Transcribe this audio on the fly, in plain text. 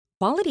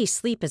Quality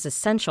sleep is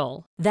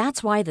essential.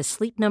 That's why the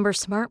Sleep Number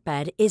Smart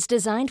Bed is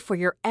designed for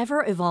your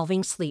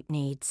ever-evolving sleep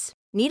needs.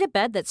 Need a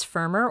bed that's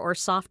firmer or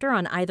softer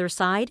on either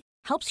side?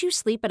 Helps you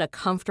sleep at a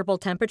comfortable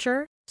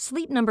temperature?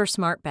 Sleep Number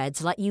Smart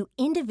Beds let you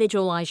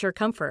individualize your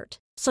comfort,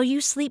 so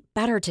you sleep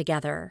better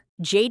together.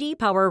 J.D.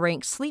 Power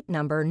ranks Sleep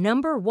Number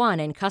number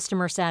 1 in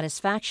customer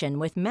satisfaction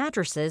with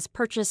mattresses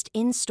purchased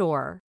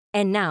in-store.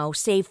 And now,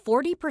 save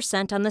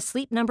 40% on the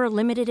Sleep Number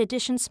Limited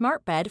Edition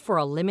Smart Bed for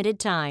a limited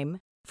time.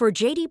 For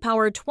J.D.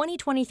 Power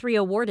 2023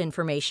 award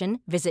information,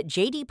 visit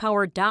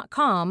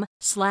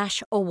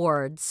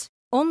jdpower.com/awards.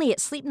 Only at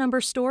Sleep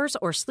Number stores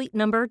or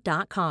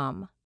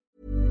sleepnumber.com.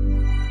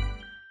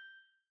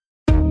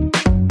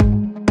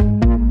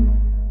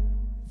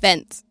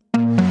 Vent.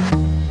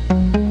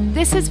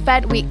 This is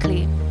Vent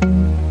Weekly,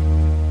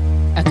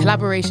 A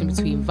collaboration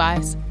between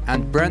Vice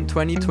and Brent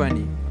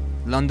 2020,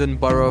 London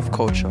Borough of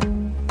Culture.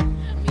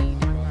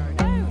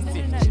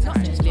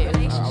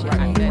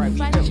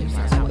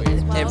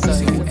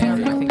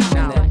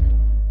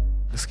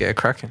 Let's get it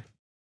cracking.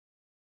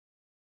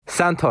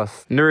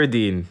 Santos,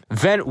 Nuruddin,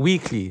 Vent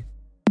Weekly.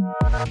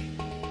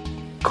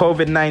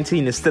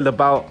 COVID-19 is still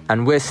about,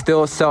 And we're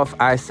still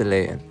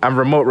self-isolating. and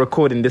remote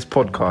recording this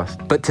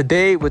podcast. But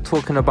today we're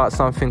talking about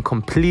something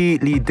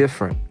completely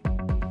different.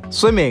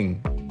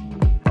 Swimming.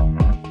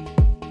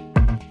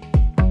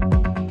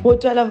 What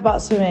do I love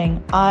about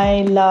swimming?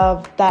 I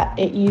love that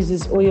it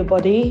uses all your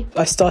body.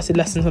 I started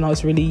lessons when I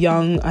was really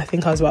young. I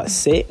think I was about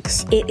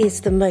 6. It is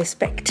the most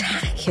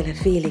spectacular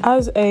feeling.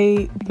 As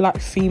a black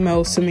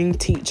female swimming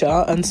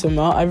teacher and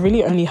swimmer, I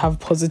really only have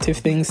positive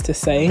things to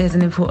say. There's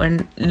an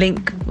important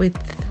link with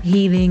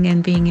healing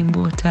and being in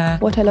water.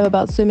 What I love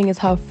about swimming is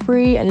how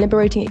free and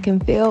liberating it can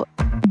feel.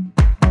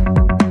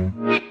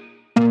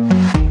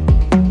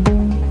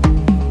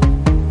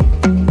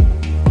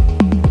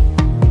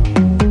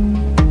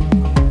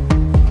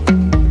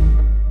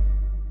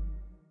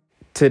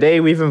 Today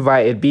we've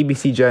invited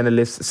BBC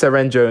journalist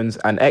Seren Jones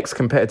and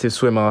ex-competitive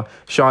swimmer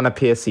Shana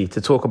Piercy to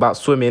talk about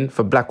swimming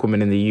for black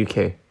women in the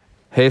UK.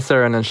 Hey,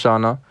 Seren and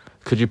Shana,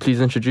 could you please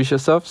introduce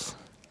yourselves?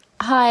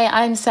 Hi,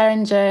 I'm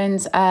Seren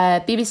Jones,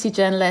 a BBC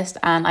journalist,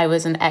 and I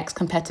was an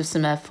ex-competitive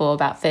swimmer for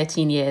about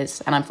 13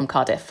 years, and I'm from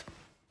Cardiff.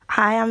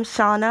 Hi, I'm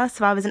Shana.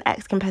 So I was an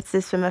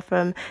ex-competitive swimmer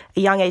from a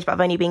young age, but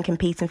I've only been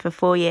competing for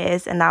 4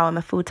 years, and now I'm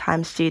a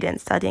full-time student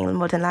studying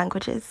modern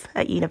languages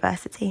at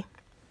university.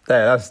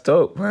 Yeah, that's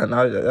dope, man.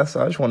 I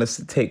just want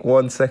to take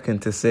 1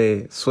 second to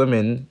say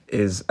swimming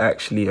is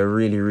actually a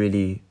really,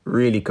 really,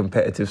 really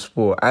competitive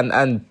sport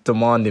and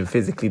demanding,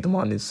 physically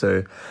demanding.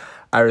 So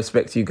I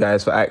respect you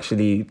guys for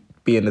actually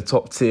being the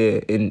top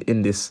tier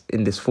in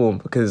this form,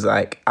 because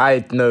like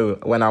I know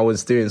when I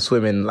was doing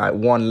swimming, like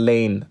one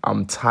lane,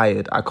 I'm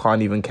tired. I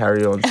can't even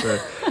carry on. So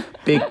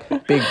big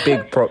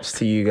props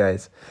to you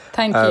guys.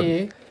 Thank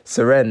you.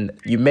 Seren,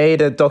 you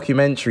made a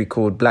documentary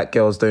called Black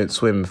Girls Don't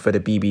Swim for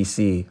the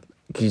BBC.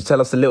 Can you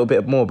tell us a little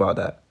bit more about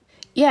that?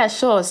 Yeah,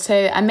 sure.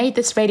 So I made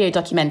this radio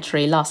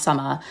documentary last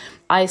summer.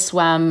 I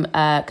swam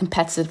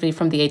competitively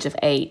from the age of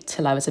 8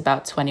 till I was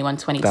about 21,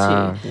 22.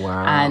 Damn,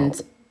 wow.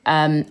 And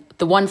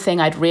the one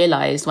thing I'd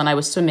realised when I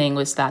was swimming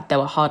was that there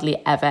were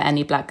hardly ever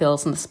any black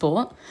girls in the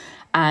sport.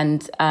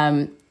 And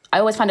I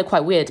always find it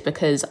quite weird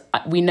because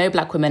we know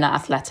black women are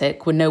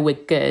athletic, we know we're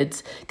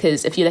good,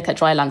 because if you look at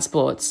dryland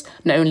sports,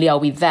 not only are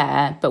we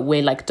there, but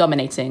we're like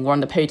dominating, we're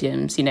on the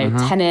podiums, you know,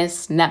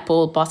 tennis,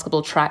 netball,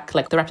 basketball, track,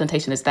 like the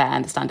representation is there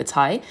and the standard's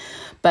high.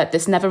 But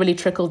this never really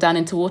trickled down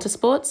into water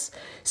sports.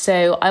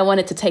 So I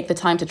wanted to take the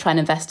time to try and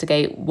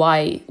investigate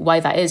why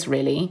that is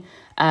really.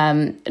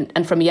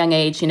 And from a young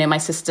age, you know, my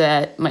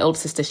older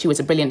sister, she was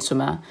a brilliant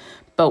swimmer.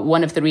 But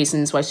one of the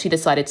reasons why she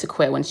decided to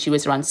quit when she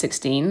was around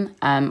 16,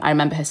 I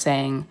remember her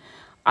saying,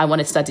 I want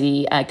to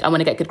study, I want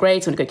to get good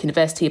grades, I want to go to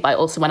university, but I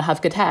also want to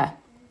have good hair.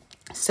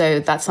 So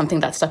that's something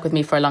that stuck with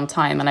me for a long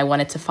time. And I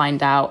wanted to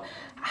find out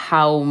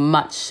how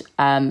much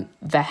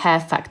the hair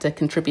factor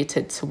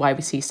contributed to why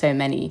we see so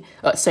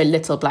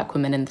little black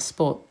women in the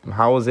sport.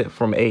 How was it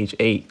from age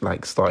 8,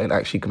 like starting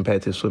actually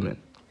competitive swimming?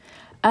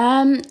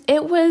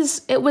 It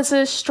was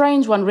a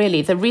strange one,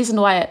 really. The reason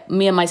why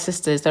me and my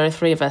sisters, there are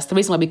 3 of us, the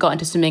reason why we got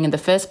into swimming in the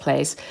first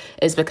place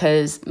is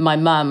because my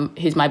mum,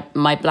 who's my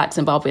black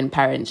Zimbabwean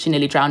parent, she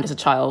nearly drowned as a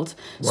child.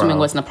 Wow. Swimming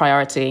wasn't a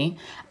priority.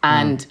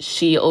 And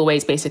she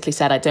always basically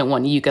said, I don't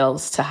want you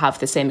girls to have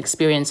the same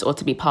experience or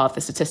to be part of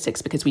the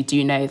statistics, because we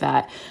do know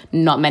that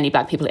not many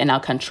black people in our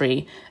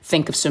country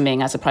think of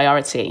swimming as a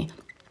priority.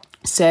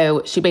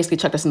 So she basically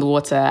chucked us in the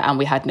water and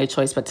we had no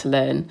choice but to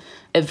learn.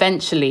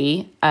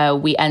 Eventually,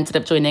 we ended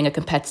up joining a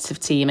competitive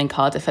team in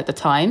Cardiff at the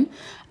time.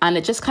 And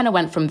it just kind of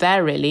went from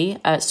there, really.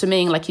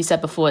 Swimming, like you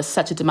said before, is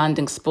such a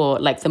demanding sport.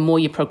 Like, the more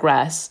you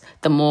progress,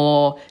 the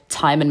more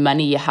time and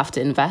money you have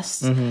to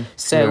invest.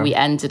 We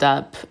ended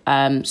up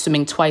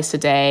swimming twice a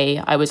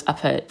day. I was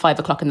up at 5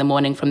 o'clock in the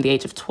morning from the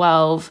age of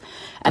 12.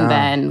 And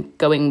then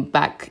going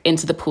back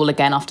into the pool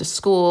again after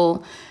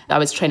school. I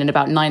was training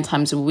about 9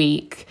 times a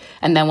week.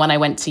 And then when I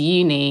went to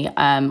uni,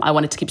 I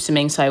wanted to keep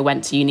swimming. So I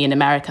went to uni in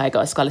America. I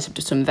got a scholarship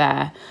to swim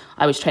there,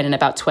 I was training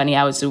about 20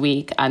 hours a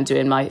week and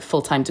doing my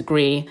full-time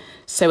degree.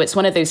 So it's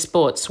one of those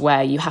sports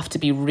where you have to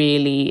be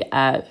really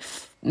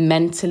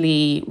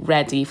mentally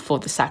ready for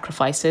the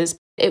sacrifices.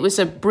 It was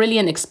a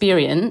brilliant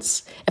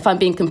experience. If I'm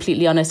being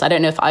completely honest, I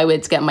don't know if I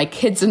would get my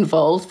kids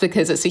involved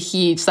because it's a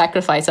huge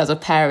sacrifice as a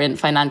parent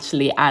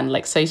financially and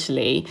like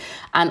socially.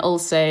 And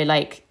also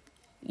like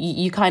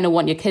you kind of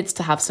want your kids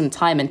to have some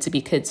time and to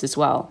be kids as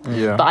well.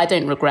 Yeah. But I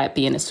don't regret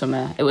being a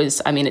swimmer.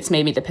 It's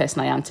made me the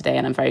person I am today,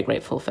 and I'm very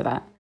grateful for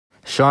that.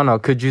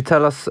 Shauna, could you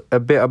tell us a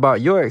bit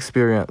about your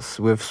experience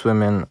with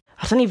swimming?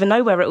 I don't even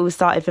know where it all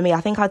started for me.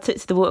 I think I took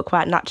to the water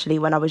quite naturally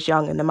when I was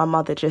young, and then my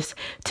mother just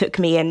took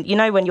me in. You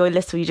know, when you're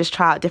little, you just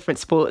try out different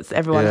sports.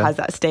 Everyone has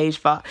that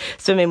stage, but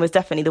swimming was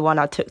definitely the one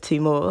I took to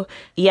more.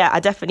 Yeah,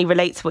 I definitely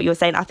relate to what you're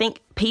saying. I think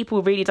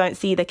people really don't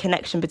see the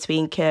connection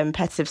between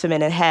competitive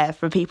swimming and hair.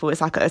 For people,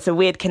 it's a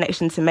weird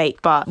connection to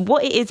make. But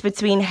what it is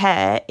between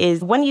hair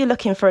is when you're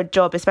looking for a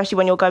job, especially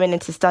when you're going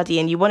into study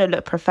and you want to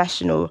look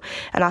professional.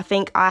 And I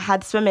think I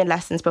had swimming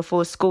lessons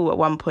before school at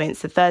one point.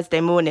 So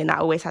Thursday morning, I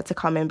always had to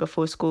come in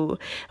before school.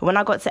 And when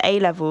I got to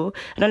A-level,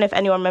 I don't know if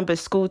anyone remembers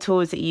school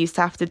tours that you used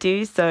to have to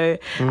do. So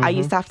I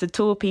used to have to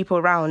tour people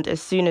around as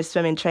soon as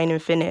swimming training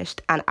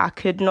finished. And I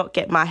could not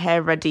get my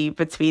hair ready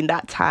between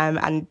that time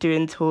and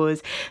doing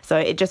tours. So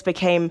it just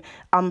became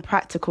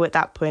unpractical at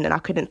that point, and I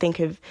couldn't think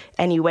of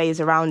any ways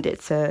around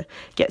it to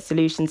get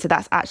solutions. So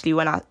that's actually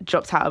when I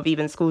dropped out of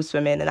even school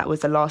swimming, and that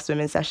was the last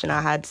swimming session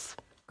I had.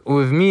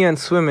 With me and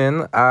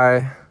swimming,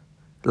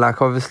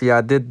 obviously I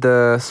did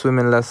the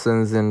swimming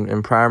lessons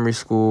in primary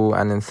school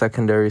and in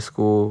secondary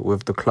school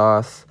with the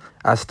class.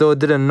 I still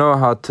didn't know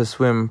how to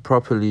swim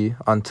properly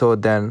until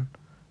then.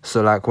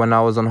 So like when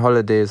I was on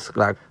holidays,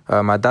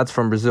 my dad's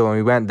from Brazil and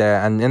we went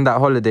there, and in that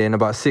holiday, in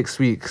about 6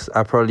 weeks,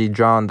 I probably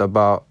drowned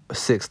about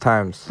 6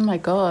 times. Oh my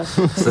gosh.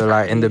 So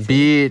like in the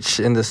beach,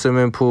 in the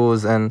swimming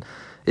pools, and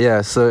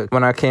yeah, so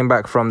when I came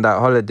back from that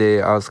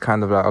holiday, I was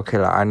kind of like, okay,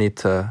 I need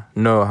to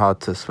know how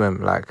to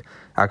swim. Like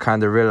I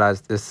kind of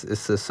realized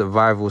it's a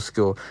survival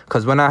skill.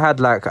 Because when I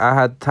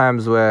had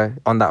times where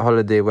on that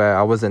holiday where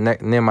I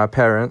wasn't near my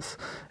parents,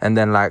 and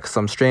then like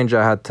some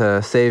stranger had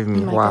to save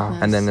me. Wow.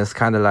 And then it's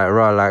kind of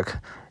like,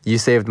 you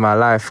saved my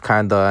life,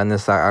 kind of. And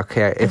it's like,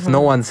 okay, if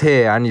no one's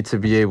here, I need to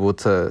be able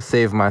to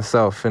save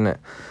myself, innit?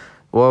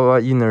 What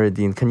about you,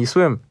 Nuruddin? Can you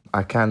swim?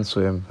 I can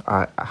swim.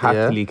 I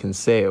happily can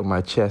say it with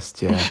my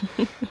chest, yeah.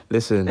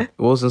 Listen, it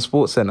wasn't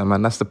Sports Centre,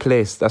 man. That's the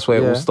place. That's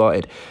where it all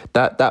started.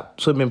 That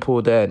swimming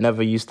pool there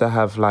never used to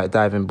have like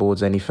diving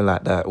boards, anything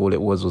like that. All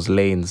it was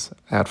lanes.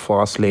 It had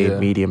fast lane,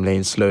 medium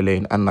lane, slow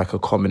lane, and like a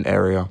common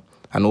area.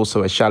 And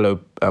also a shallow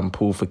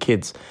pool for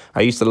kids.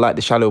 I used to like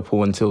the shallow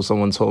pool until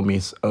someone told me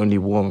it's only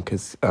warm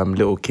because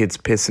little kids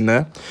piss in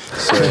there.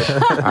 So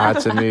I had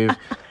to move.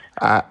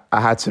 I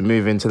had to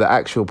move into the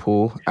actual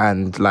pool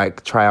and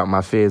like try out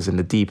my fears in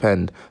the deep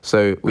end.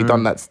 So we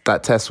done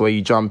that test where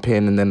you jump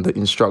in and then the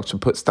instructor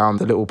puts down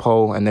the little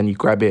pole and then you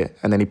grab it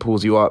and then he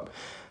pulls you up.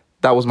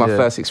 That was my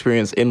first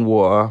experience in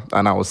water,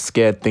 and I was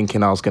scared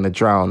thinking I was going to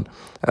drown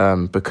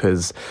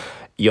because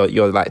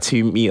you're like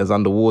 2 meters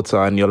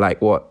underwater and you're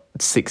like,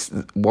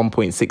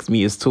 1.6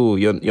 meters tall.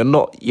 You're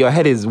not, your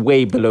head is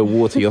way below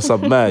water, you're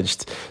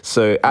submerged.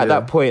 So at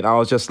that point I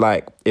was just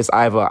like, it's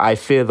either I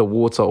fear the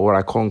water or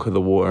I conquer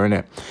the water,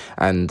 innit?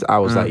 And I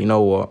was like, you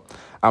know what,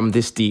 I'm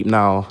this deep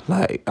now,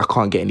 like I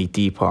can't get any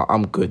deeper,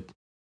 I'm good.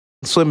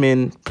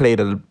 Swimming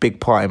played a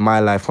big part in my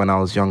life when I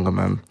was younger,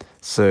 man.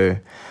 So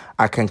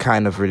I can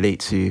kind of relate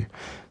to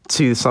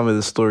some of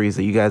the stories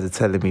that you guys are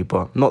telling me,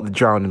 but not the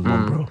drowning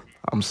one, bro.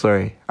 I'm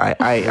sorry,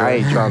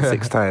 I drowned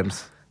 6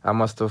 times. I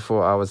must have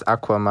thought I was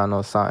Aquaman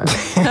or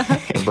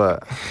something,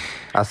 but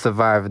I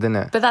survived,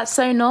 didn't But that's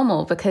so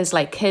normal because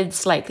like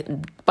kids, like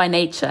by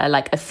nature,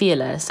 like are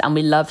fearless, and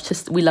we love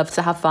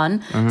to have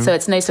fun. So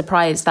it's no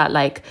surprise that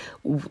like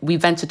we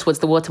venture towards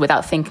the water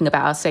without thinking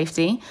about our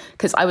safety.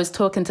 Because I was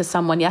talking to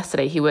someone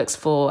yesterday who works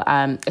for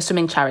a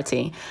swimming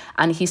charity,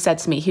 and he said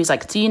to me, he was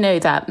like, do you know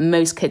that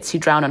most kids who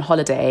drown on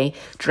holiday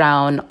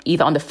drown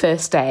either on the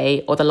first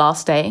day or the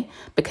last day?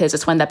 Because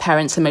it's when their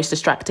parents are most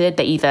distracted.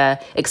 They're either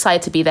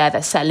excited to be there,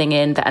 they're settling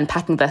in, they're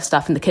unpacking their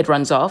stuff, and the kid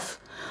runs off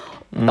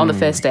on the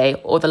first day,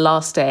 or the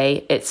last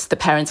day, it's the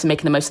parents are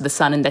making the most of the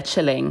sun and they're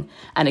chilling.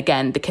 And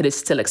again, the kid is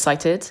still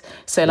excited.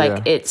 So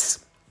like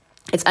it's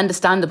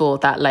understandable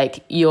that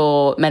like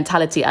your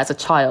mentality as a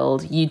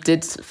child, you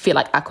did feel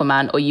like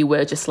Aquaman, or you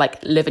were just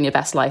like living your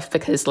best life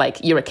because like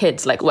you're a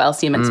kid, like what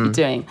else are you meant to be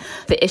doing?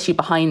 The issue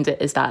behind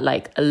it is that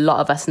like a lot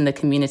of us in the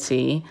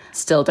community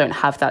still don't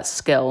have that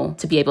skill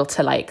to be able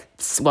to like,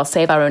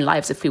 save our own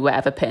lives if we were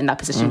ever put in that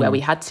position where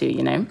we had to,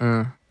 you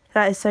know?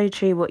 That is so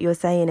true what you're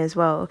saying as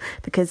well,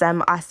 because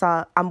I'm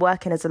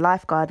working as a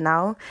lifeguard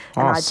now,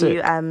 and I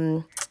sick.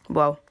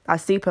 I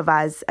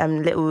supervise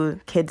little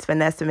kids when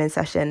they're swimming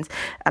sessions,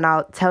 and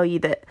I'll tell you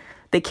that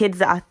the kids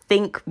that I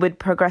think would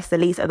progress the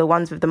least are the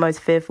ones with the most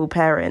fearful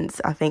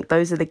parents. I think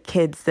those are the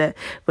kids that,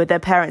 with their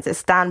parents that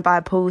stand by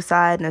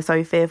poolside and are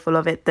so fearful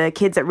of it. The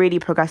kids that really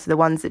progress are the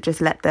ones that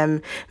just let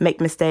them make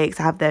mistakes,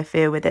 have their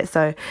fear with it.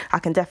 So I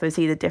can definitely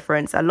see the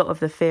difference. A lot of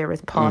the fear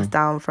is passed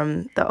down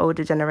from the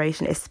older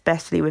generation,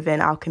 especially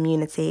within our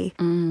community.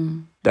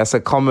 That's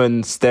a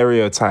common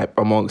stereotype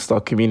amongst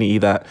our community,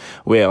 that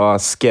we are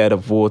scared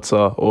of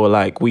water, or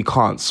like we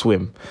can't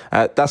swim.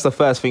 That's the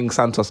first thing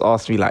Santos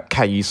asked me, like,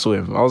 can you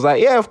swim? I was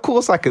like, yeah, of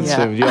course I can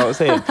swim. You know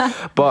what I'm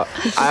saying? But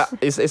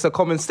it's a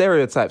common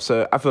stereotype.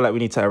 So I feel like we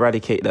need to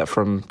eradicate that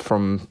from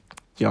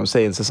you know what I'm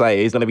saying,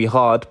 society. It's going to be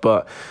hard,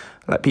 but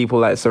like people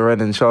like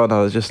Seren and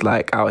Shana are just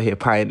like out here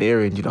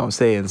pioneering, you know what I'm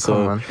saying?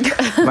 So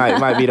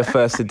might be the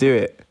first to do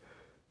it.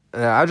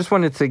 I just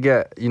wanted to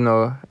get,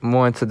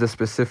 more into the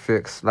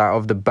specifics, like,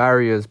 of the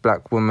barriers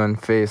black women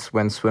face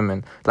when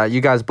swimming. Like, you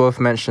guys both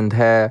mentioned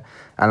hair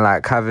and,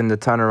 like, having the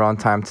turnaround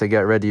time to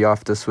get ready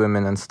after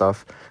swimming and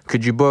stuff.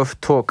 Could you both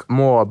talk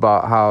more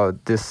about how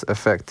this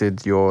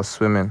affected your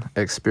swimming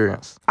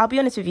experience? I'll be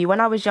honest with you, when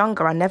I was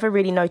younger, I never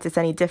really noticed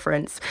any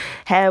difference.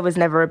 Hair was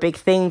never a big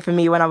thing for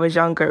me when I was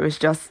younger. It was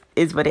just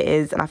is what it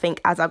is. And I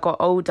think as I got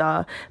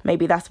older,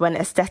 maybe that's when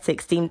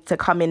aesthetics seemed to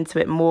come into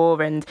it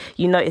more, and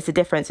you notice the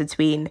difference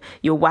between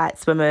your white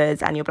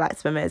swimmers and your black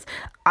swimmers.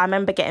 I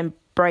remember getting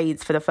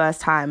braids for the first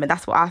time, and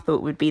that's what I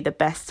thought would be the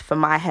best for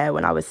my hair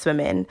when I was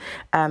swimming,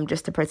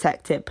 just to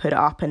protect it, put it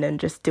up, and then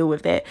just deal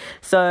with it.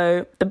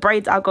 So the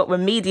braids I got were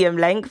medium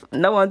length.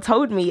 No one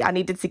told me I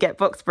needed to get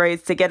box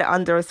braids to get it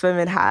under a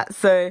swimming hat.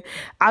 So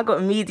I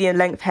got medium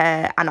length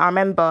hair, and I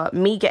remember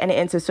me getting it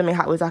into a swimming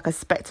hat was like a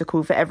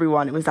spectacle for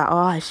everyone. It was like,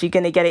 oh, is she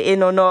going to get it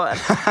in or not?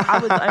 I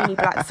was the only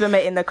black swimmer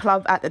in the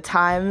club at the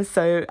time,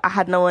 so I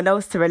had no one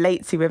else to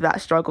relate to with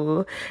that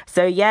struggle.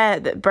 So yeah,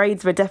 the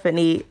braids were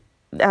definitely...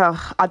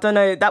 I don't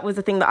know, that was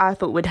the thing that I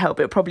thought would help.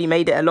 It probably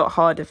made it a lot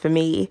harder for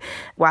me.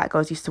 White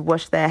girls used to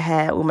wash their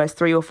hair almost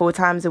 3 or 4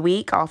 times a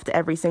week after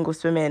every single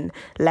swimming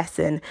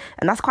lesson.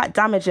 And that's quite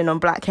damaging on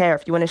black hair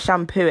if you want to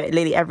shampoo it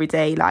literally every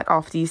day, like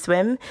after you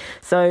swim.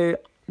 So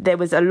there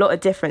was a lot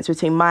of difference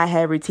between my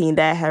hair routine,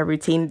 their hair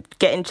routine.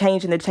 Getting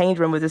changed in the change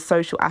room was a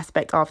social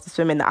aspect after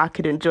swimming that I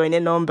couldn't join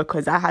in on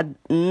because I had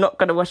not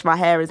going to wash my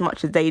hair as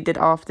much as they did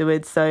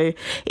afterwards. So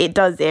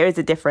there is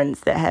a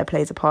difference that hair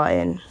plays a part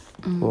in.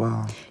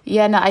 Wow.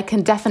 Yeah, no, I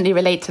can definitely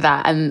relate to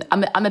that. And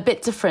I'm a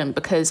bit different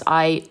because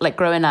I, like,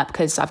 growing up,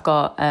 because I've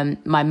got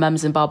my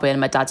mum's Zimbabwean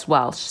and my dad's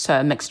Welsh, so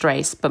a mixed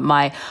race, but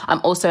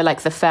I'm also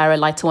like the fairer,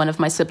 lighter one of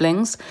my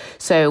siblings.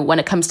 So when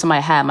it comes to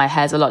my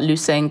hair's a lot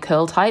looser and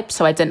curl type,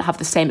 so I didn't have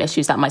the same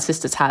issues that my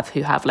sisters have,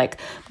 who have like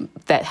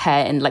their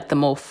hair in like the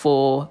more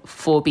 4B,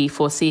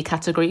 4C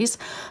categories.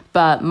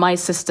 But my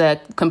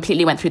sister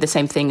completely went through the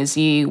same thing as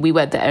you. We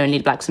were the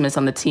only black swimmers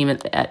on the team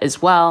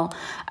as well.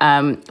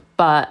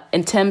 But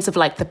in terms of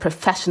like the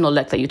professional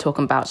look that you're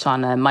talking about,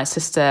 Shana, my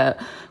sister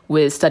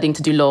was studying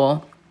to do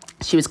law.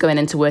 She was going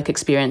into work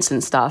experience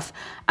and stuff.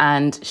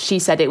 And she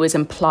said it was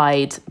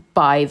implied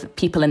by the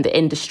people in the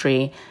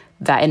industry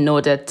that in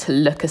order to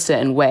look a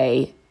certain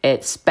way,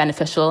 it's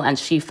beneficial. And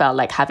she felt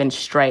like having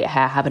straight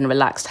hair, having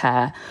relaxed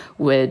hair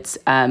would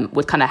kind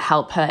of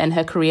help her in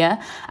her career.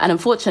 And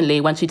unfortunately,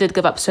 when she did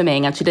give up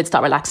swimming and she did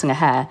start relaxing her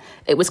hair,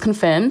 it was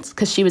confirmed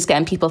because she was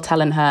getting people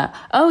telling her,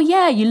 oh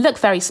yeah, you look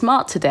very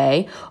smart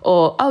today,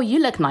 or oh, you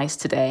look nice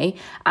today.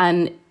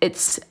 And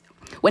it's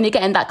when you're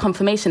getting that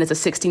confirmation as a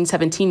 16,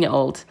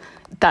 17-year-old,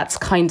 that's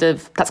kind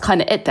of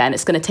it then.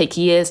 It's going to take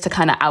years to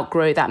kind of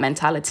outgrow that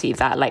mentality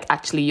that like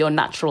actually your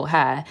natural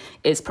hair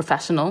is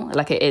professional,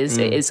 like it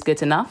is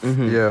good enough.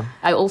 Mm-hmm. Yeah.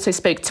 I also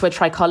spoke to a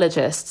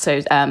trichologist,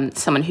 so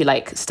someone who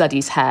like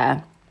studies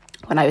hair,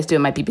 when I was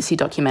doing my BBC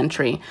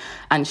documentary,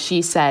 and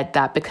she said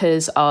that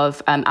because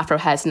of Afro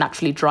hair is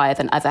naturally drier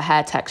than other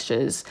hair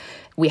textures,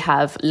 we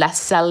have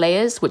less cell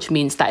layers, which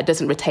means that it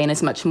doesn't retain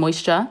as much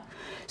moisture.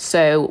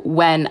 So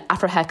when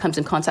Afro hair comes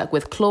in contact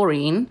with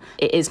chlorine,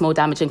 it is more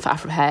damaging for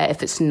Afro hair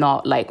if it's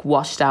not like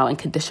washed out and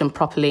conditioned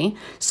properly.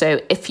 So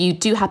if you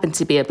do happen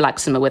to be a black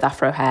swimmer with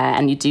Afro hair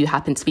and you do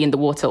happen to be in the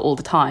water all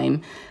the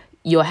time,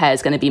 your hair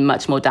is going to be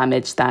much more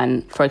damaged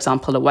than, for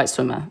example, a white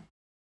swimmer.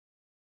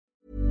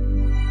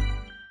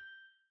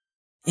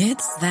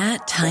 It's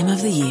that time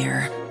of the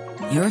year.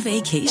 Your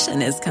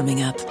vacation is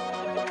coming up.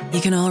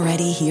 You can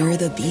already hear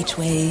the beach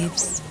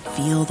waves,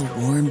 feel the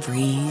warm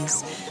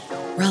breeze,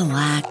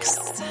 relax,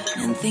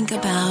 and think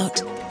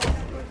about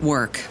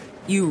work.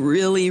 You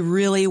really,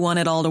 really want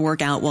it all to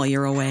work out while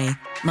you're away.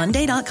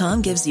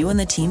 Monday.com gives you and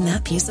the team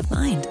that peace of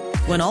mind.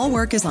 When all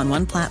work is on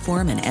one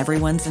platform and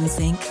everyone's in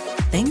sync,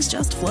 things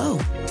just flow.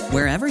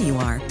 Wherever you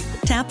are,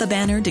 tap the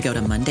banner to go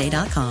to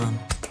Monday.com.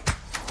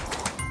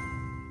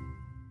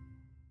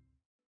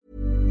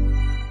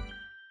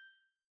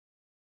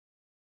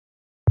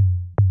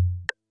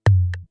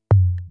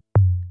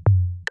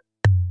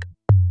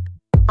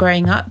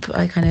 Growing up,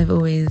 I kind of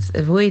always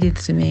avoided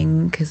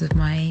swimming because of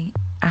my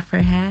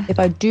Afro hair. If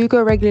I do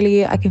go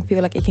regularly, I can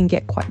feel like it can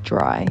get quite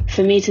dry.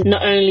 For me to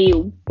not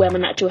only wear my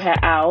natural hair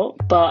out,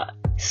 but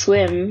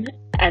swim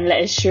and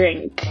let it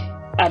shrink,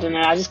 I don't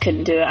know, I just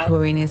couldn't do it.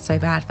 Chlorine is so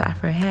bad for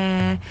afro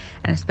hair,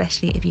 and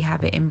especially if you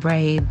have it in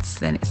braids,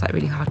 then it's like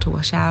really hard to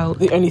wash out.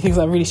 The only things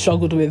I really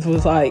struggled with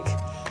was like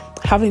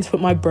having to put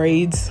my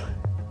braids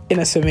in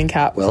a swimming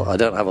cap. Well, I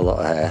don't have a lot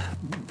of hair,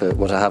 but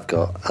what I have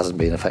got hasn't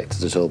been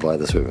affected at all by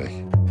the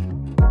swimming.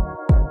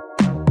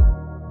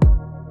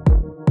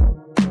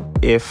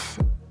 If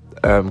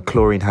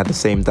chlorine had the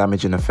same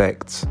damaging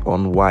effect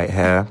on white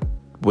hair,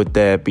 would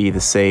there be the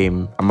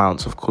same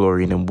amounts of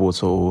chlorine in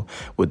water, or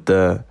would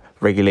the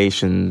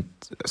regulation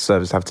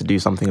service have to do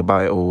something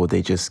about it, or would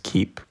they just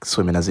keep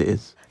swimming as it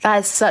is? That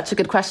is such a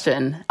good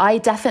question. I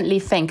definitely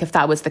think if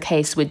that was the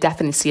case, we'd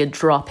definitely see a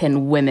drop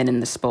in women in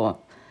the sport,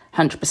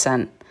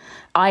 100%.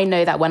 I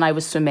know that when I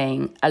was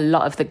swimming, a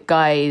lot of the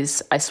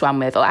guys I swam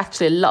with, or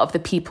actually a lot of the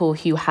people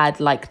who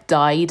had like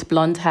dyed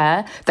blonde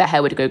hair, their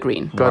hair would go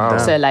green. Wow.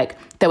 So like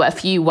there were a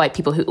few white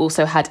people who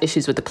also had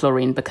issues with the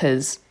chlorine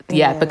because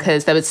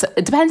there was,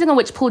 depending on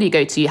which pool you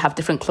go to, you have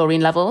different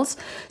chlorine levels.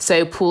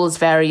 So pools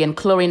vary in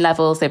chlorine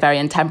levels, they vary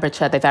in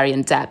temperature, they vary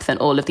in depth, and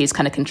all of these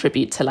kind of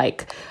contribute to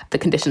like the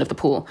condition of the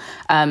pool.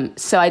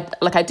 So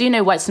I do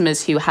know white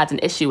swimmers who had an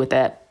issue with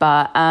it,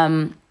 but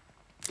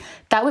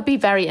that would be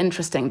very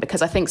interesting,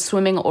 because I think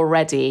swimming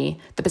already,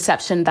 the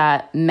perception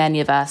that many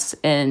of us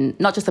in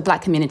not just the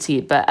Black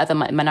community, but other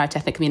minority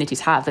ethnic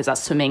communities have is that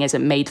swimming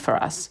isn't made for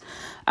us.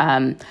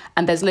 And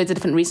there's loads of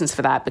different reasons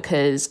for that,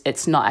 because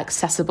it's not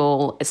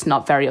accessible, it's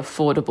not very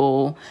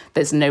affordable,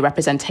 there's no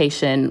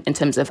representation in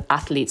terms of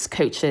athletes,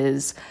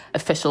 coaches,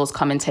 officials,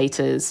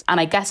 commentators. And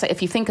I guess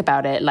if you think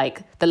about it,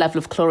 like the level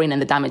of chlorine and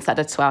the damage that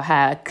does to our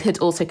hair could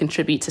also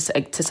contribute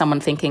to someone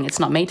thinking it's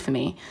not made for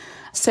me.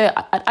 So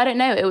I don't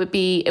know, it would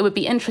be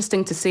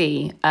interesting to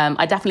see.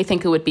 I definitely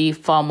think it would be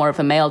far more of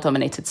a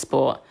male-dominated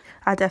sport.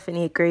 I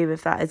definitely agree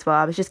with that as well.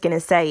 I was just going to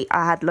say,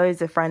 I had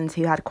loads of friends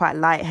who had quite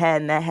light hair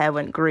and their hair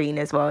went green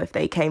as well if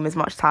they came as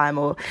much time,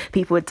 or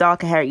people with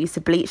darker hair, it used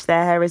to bleach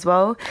their hair as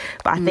well.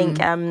 But I think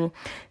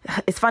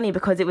it's funny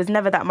because it was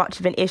never that much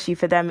of an issue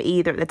for them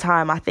either at the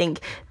time. I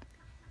think,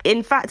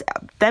 in fact,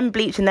 them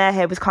bleaching their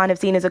hair was kind of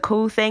seen as a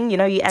cool thing. You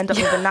know, you end up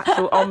with a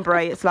natural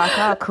ombre. It's like,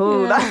 oh,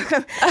 cool.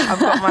 Yeah. I've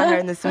got my hair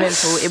in the swimming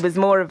pool. It was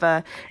more of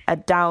a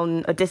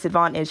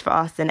disadvantage for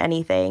us than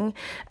anything.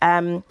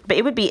 But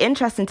it would be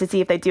interesting to see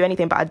if they do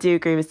anything. But I do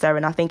agree with Sarah,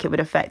 and I think it would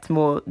affect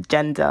more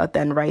gender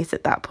than race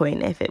at that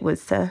point if it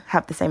was to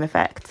have the same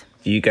effect.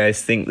 Do you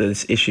guys think that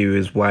this issue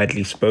is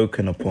widely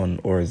spoken upon,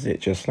 or is it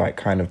just like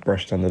kind of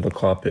brushed under the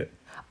carpet?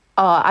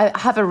 I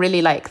have a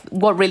really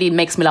what really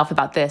makes me laugh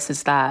about this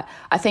is that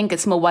I think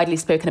it's more widely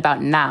spoken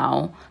about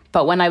now.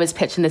 But when I was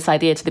pitching this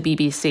idea to the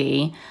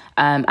BBC,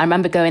 I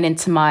remember going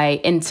into my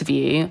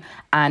interview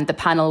and the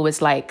panel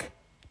was like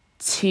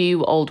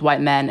 2 old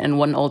white men and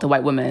 1 older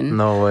white woman.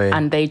 No way.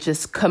 And they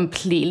just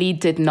completely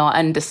did not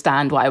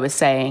understand what I was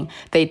saying.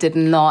 They did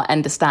not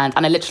understand.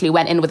 And I literally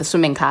went in with a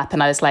swimming cap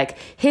and I was like,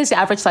 here's the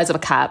average size of a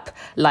cap.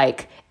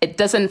 Like, it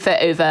doesn't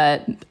fit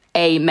over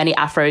A, many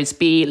afros,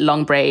 B,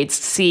 long braids,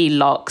 C,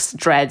 locks,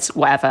 dreads,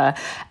 whatever.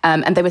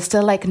 And they were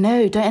still like,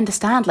 no, don't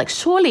understand. Like,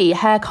 surely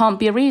hair can't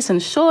be a reason,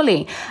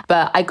 surely.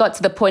 But I got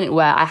to the point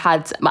where I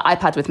had my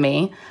iPad with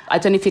me. I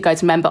don't know if you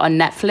guys remember on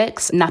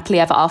Netflix, Nappily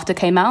Ever After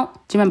came out.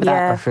 Do you remember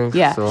that? I think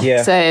so.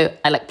 Yeah. So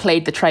I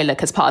played the trailer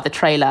because part of the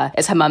trailer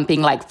is her mum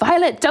being like,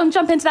 Violet, don't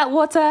jump into that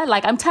water.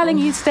 Like, I'm telling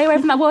you, stay away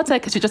from that water,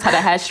 because she just had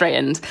her hair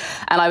straightened.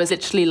 And I was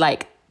literally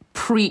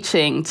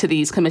preaching to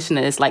these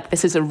commissioners,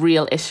 this is a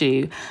real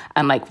issue,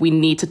 and we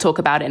need to talk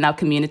about it in our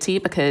community,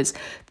 because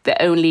the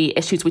only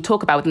issues we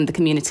talk about within the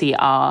community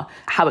are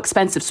how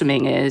expensive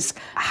swimming is,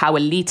 how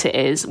elite it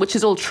is, which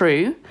is all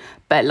true,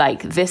 but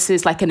this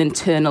is an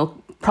internal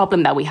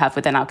problem that we have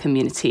within our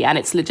community, and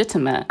it's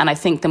legitimate. And I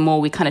think the more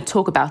we kind of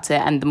talk about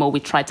it and the more we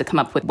try to come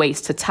up with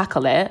ways to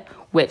tackle it,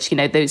 which,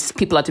 those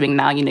people are doing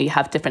now, you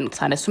have different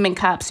kind of swimming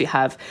caps, you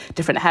have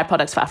different hair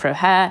products for afro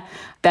hair,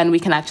 then we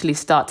can actually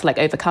start to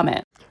overcome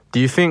it. Do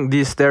you think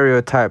these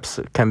stereotypes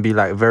can be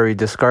very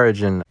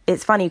discouraging?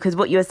 It's funny because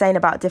what you were saying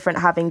about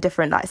having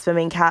different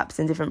swimming caps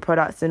and different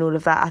products and all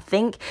of that, I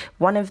think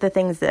one of the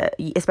things that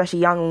especially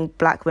young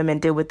Black women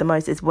deal with the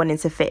most is wanting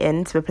to fit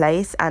into a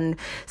place. And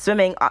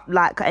swimming,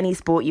 like any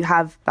sport, you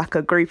have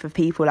a group of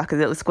people, a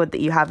little squad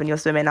that you have in your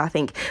swimming. I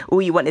think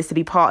all you want is to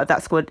be part of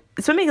that squad.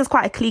 Swimming is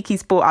quite a cliquey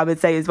sport, I would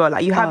say, as well.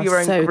 You have your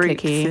own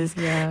groups.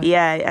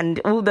 Yeah, and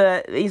all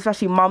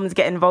especially mums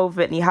get involved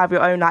with it, and you have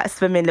your own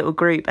swimming little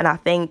group. And I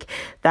think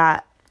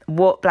that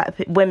what Black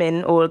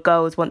women or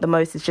girls want the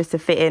most is just to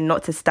fit in,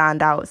 not to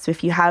stand out. So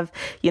if you have,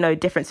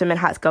 different swimming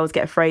hats, girls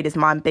get afraid, is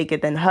mine bigger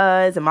than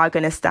hers? Am I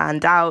going to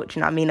stand out? Do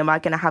you know what I mean? Am I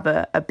going to have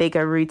a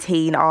bigger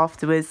routine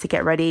afterwards to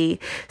get ready?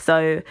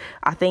 So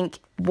I think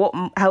what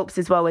helps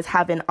as well is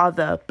having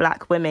other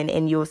Black women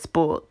in your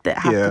sport that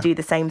have to do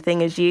the same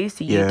thing as you,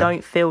 so you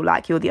don't feel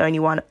like you're the only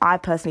one. I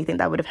personally think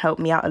that would have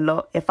helped me out a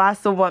lot. If I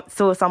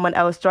saw someone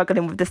else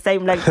struggling with the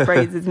same length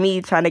braids as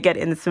me trying to get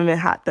in the swimming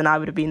hat, then I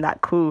would have been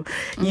like, cool,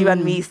 you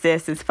and me,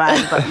 sis, is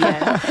fine. But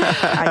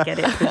I get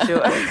it for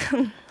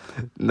sure.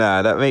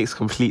 Nah, that makes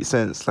complete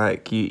sense.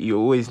 You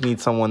always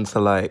need someone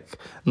to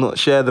not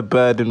share the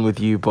burden with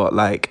you, but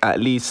at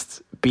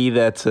least be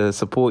there to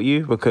support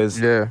you,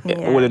 because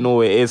all in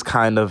all, it is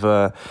kind of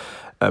a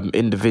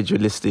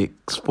individualistic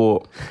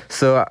sport.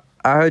 So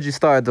I heard you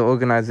started the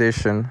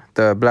organisation,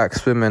 the Black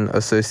Swimming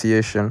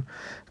Association.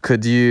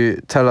 Could you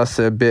tell us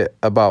a bit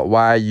about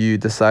why you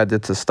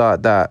decided to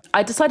start that?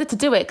 I decided to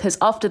do it because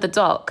after the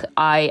doc,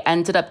 I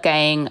ended up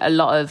getting a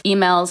lot of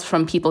emails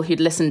from people who'd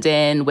listened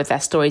in with their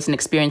stories and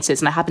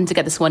experiences. And I happened to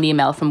get this one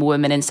email from a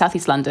woman in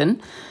Southeast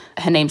London.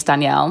 Her name's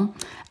Danielle.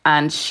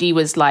 And she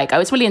was like, I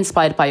was really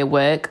inspired by your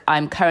work.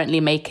 I'm currently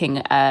making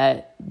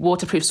a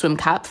waterproof swim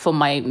cap for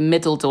my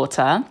middle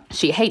daughter.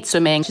 She hates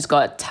swimming. She's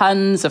got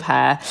tons of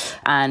hair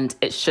and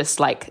it's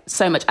just like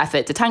so much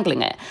effort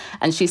detangling it.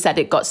 And she said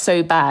it got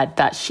so bad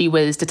that she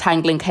was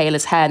detangling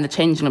Kayla's hair in the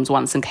changing rooms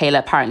once and Kayla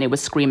apparently was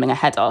screaming her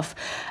head off.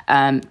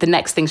 The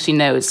next thing she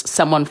knows,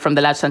 someone from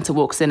the Lounge Centre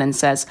walks in and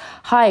says,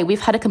 "Hi,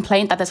 we've had a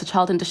complaint that there's a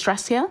child in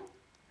distress here."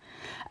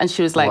 And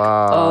she was like,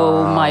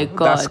 "Oh my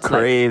God, that's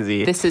crazy.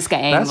 Like, this is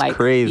getting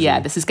crazy. Yeah,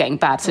 this is getting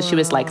bad." So she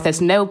was like, "There's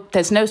no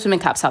swimming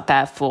caps out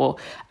there for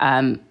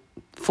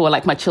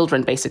like my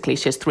children." Basically,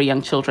 she has 3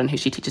 young children who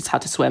she teaches how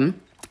to swim.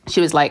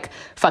 She was like,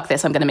 "Fuck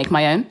this, I'm going to make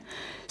my own."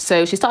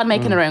 So she started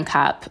making her own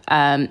cap,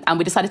 and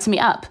we decided to meet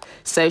up.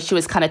 So she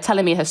was kind of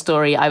telling me her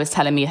story, I was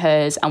telling me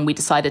hers, and we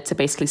decided to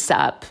basically set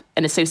up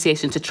an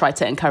association to try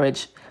to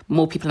encourage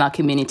more people in our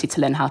community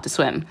to learn how to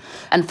swim.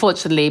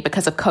 Unfortunately,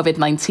 because of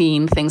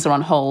COVID-19, things are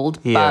on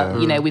hold. But,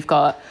 we've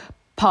got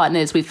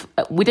partners. We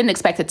didn't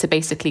expect it to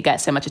basically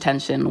get so much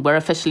attention. We're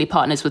officially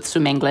partners with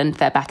Swim England.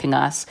 They're backing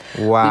us.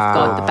 Wow. We've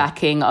got the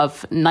backing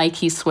of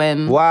Nike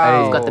Swim.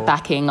 Wow. We've got the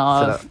backing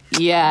of...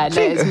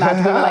 it's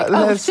mad. We were like,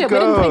 oh shit, we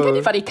didn't think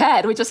anybody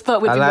cared. We just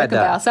thought we'd be working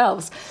by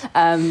ourselves.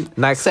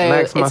 Nike's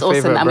my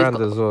favourite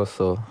brand as well,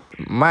 so...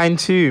 Mine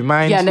too.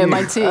 Mine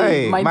too.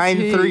 Hey, mine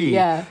too. 3.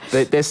 Yeah.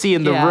 They're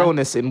seeing the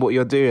realness in what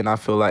you're doing. I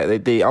feel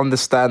like they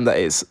understand that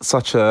it's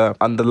such a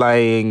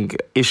underlying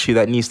issue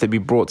that needs to be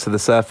brought to the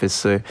surface.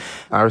 So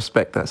I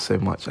respect that so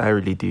much. I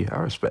really do. I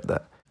respect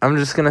that. I'm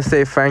just going to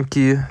say thank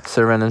you,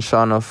 Seren and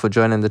Shana, for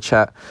joining the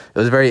chat. It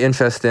was very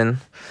interesting,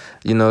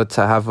 to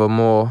have a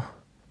more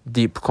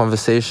deep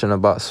conversation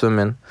about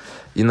swimming.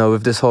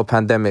 With this whole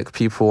pandemic,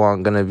 people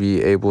aren't going to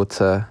be able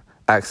to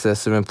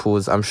access swimming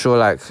pools. I'm sure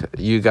like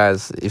you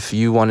guys, if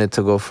you wanted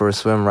to go for a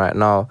swim right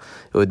now,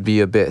 it would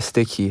be a bit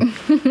sticky.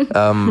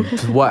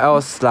 What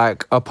else,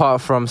 like apart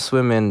from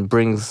swimming,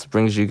 brings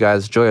you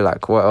guys joy?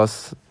 Like what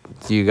else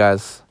do you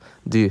guys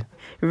do?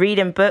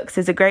 Reading books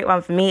is a great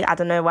one for me. I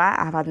don't know why.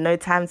 I've had no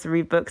time to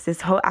read books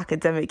this whole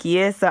academic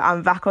year, so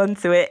I'm back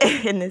onto it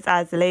in this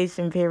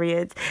isolation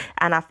period.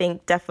 And I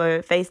think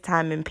defo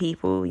FaceTiming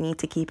people, you need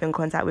to keep in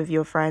contact with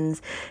your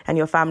friends and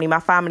your family. My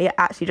family are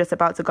actually just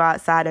about to go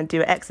outside and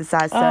do an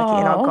exercise circuit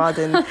in our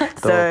garden.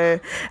 So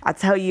I'll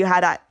tell you how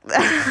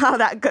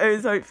that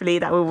goes. Hopefully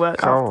that will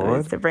work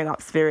afterwards to bring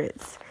up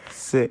spirits.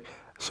 Sick.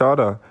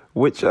 Shada,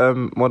 which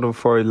modern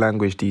foreign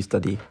language do you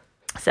study?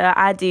 So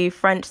I do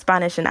French,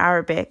 Spanish and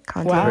Arabic.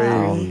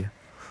 Wow.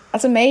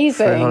 That's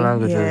amazing. 3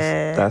 languages.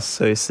 Yeah. That's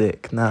so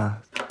sick. Nah,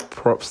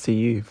 props to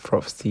you.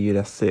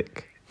 That's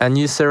sick. And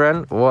you,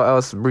 Seren, what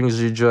else brings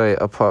you joy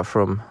apart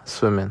from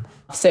swimming?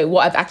 So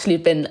what I've actually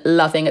been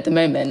loving at the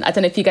moment, I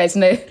don't know if you guys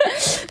know,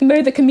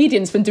 Mo the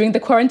comedian's been doing the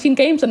quarantine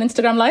games on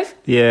Instagram Live.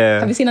 Yeah.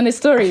 Have you seen on his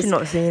stories? I've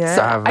not seen it.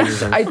 So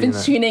I've been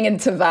tuning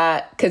into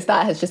that because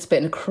that has just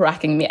been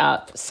cracking me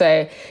up.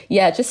 So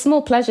yeah, just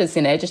small pleasures,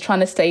 just trying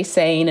to stay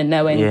sane and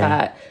knowing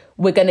that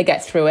we're going to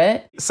get through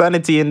it.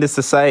 Sanity in this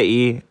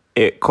society,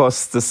 it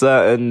costs a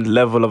certain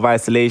level of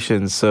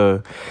isolation.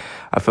 So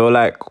I feel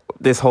like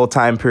this whole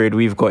time period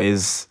we've got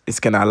it's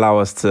going to allow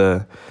us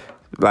to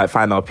like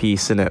find our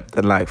peace in it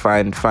and like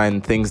find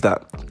things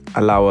that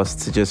allow us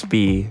to just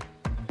be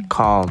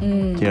calm. Do you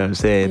know what I'm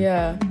saying?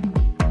 Yeah.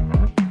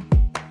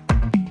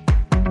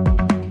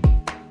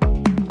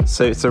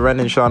 So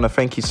Seren and Shana,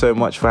 thank you so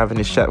much for having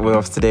this chat with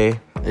us today.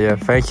 Yeah,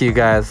 thank you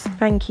guys.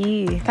 Thank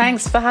you.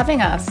 Thanks for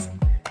having us.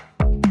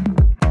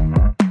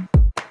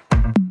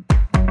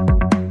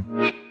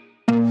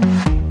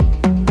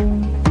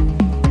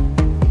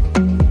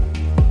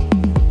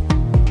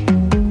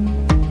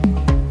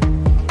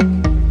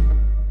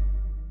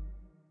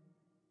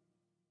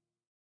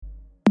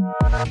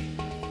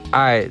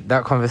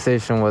 That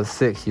conversation was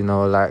sick,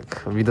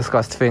 like we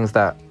discussed things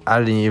that I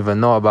didn't even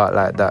know about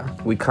like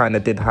that. We kind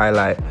of did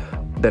highlight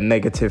the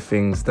negative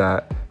things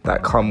that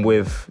come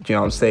with, do you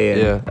know what I'm saying?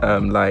 Yeah.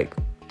 Like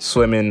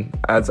swimming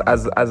as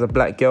a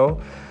black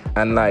girl,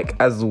 and like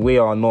as we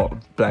are not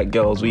black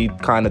girls, we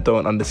kind of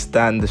don't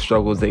understand the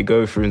struggles they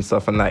go through and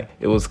stuff, and like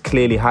it was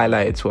clearly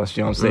highlighted to us,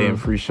 you know what I'm saying,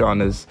 through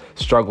Shana's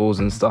struggles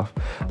and stuff,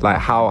 like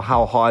how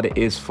hard it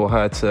is for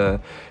her to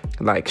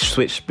like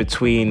switch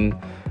between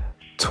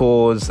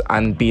tours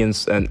and being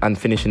and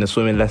finishing a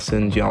swimming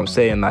lesson. Do you know what I'm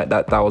saying? Like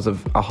that was a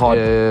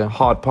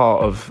hard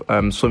part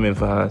of swimming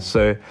for her.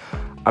 So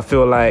I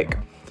feel like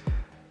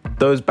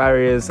those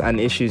barriers and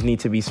issues need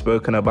to be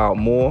spoken about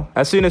more.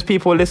 As soon as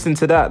people listen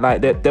to that,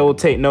 like they will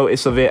take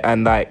notice of it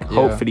and like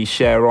hopefully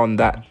share on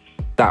that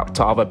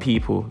to other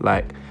people.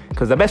 Like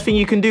Because the best thing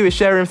you can do is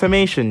share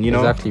information, you know?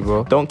 Exactly,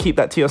 bro. Don't keep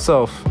that to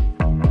yourself.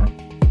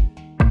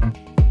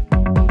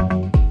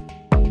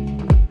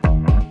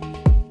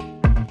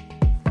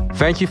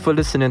 Thank you for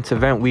listening to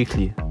Vent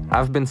Weekly.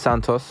 I've been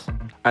Santos.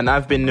 And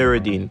I've been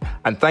Nuruddin.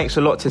 And thanks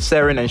a lot to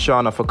Seren and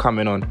Shana for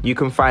coming on. You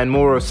can find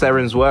more of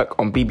Seren's work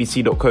on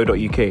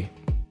bbc.co.uk.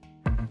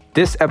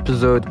 This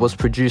episode was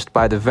produced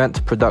by the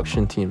Vent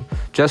production team.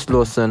 Jess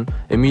Lawson,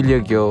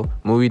 Emilia Gill,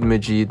 Moeed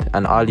Majid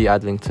and Ali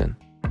Adlington.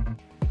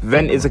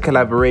 Vent is a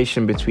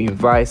collaboration between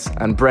Vice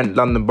and Brent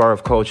London Borough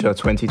of Culture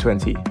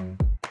 2020.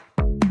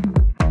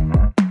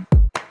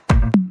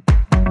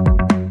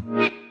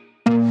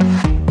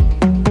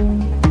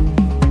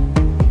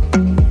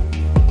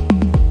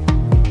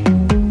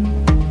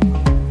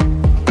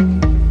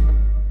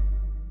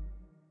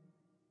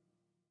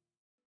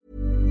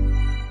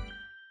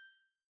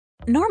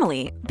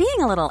 Normally, being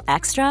a little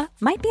extra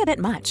might be a bit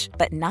much,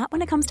 but not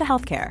when it comes to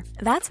healthcare.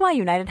 That's why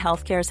United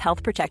Healthcare's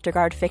Health Protector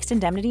Guard fixed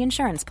indemnity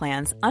insurance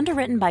plans,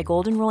 underwritten by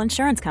Golden Rule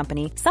Insurance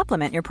Company,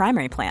 supplement your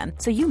primary plan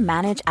so you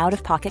manage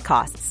out-of-pocket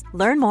costs.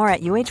 Learn more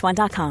at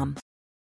uh1.com.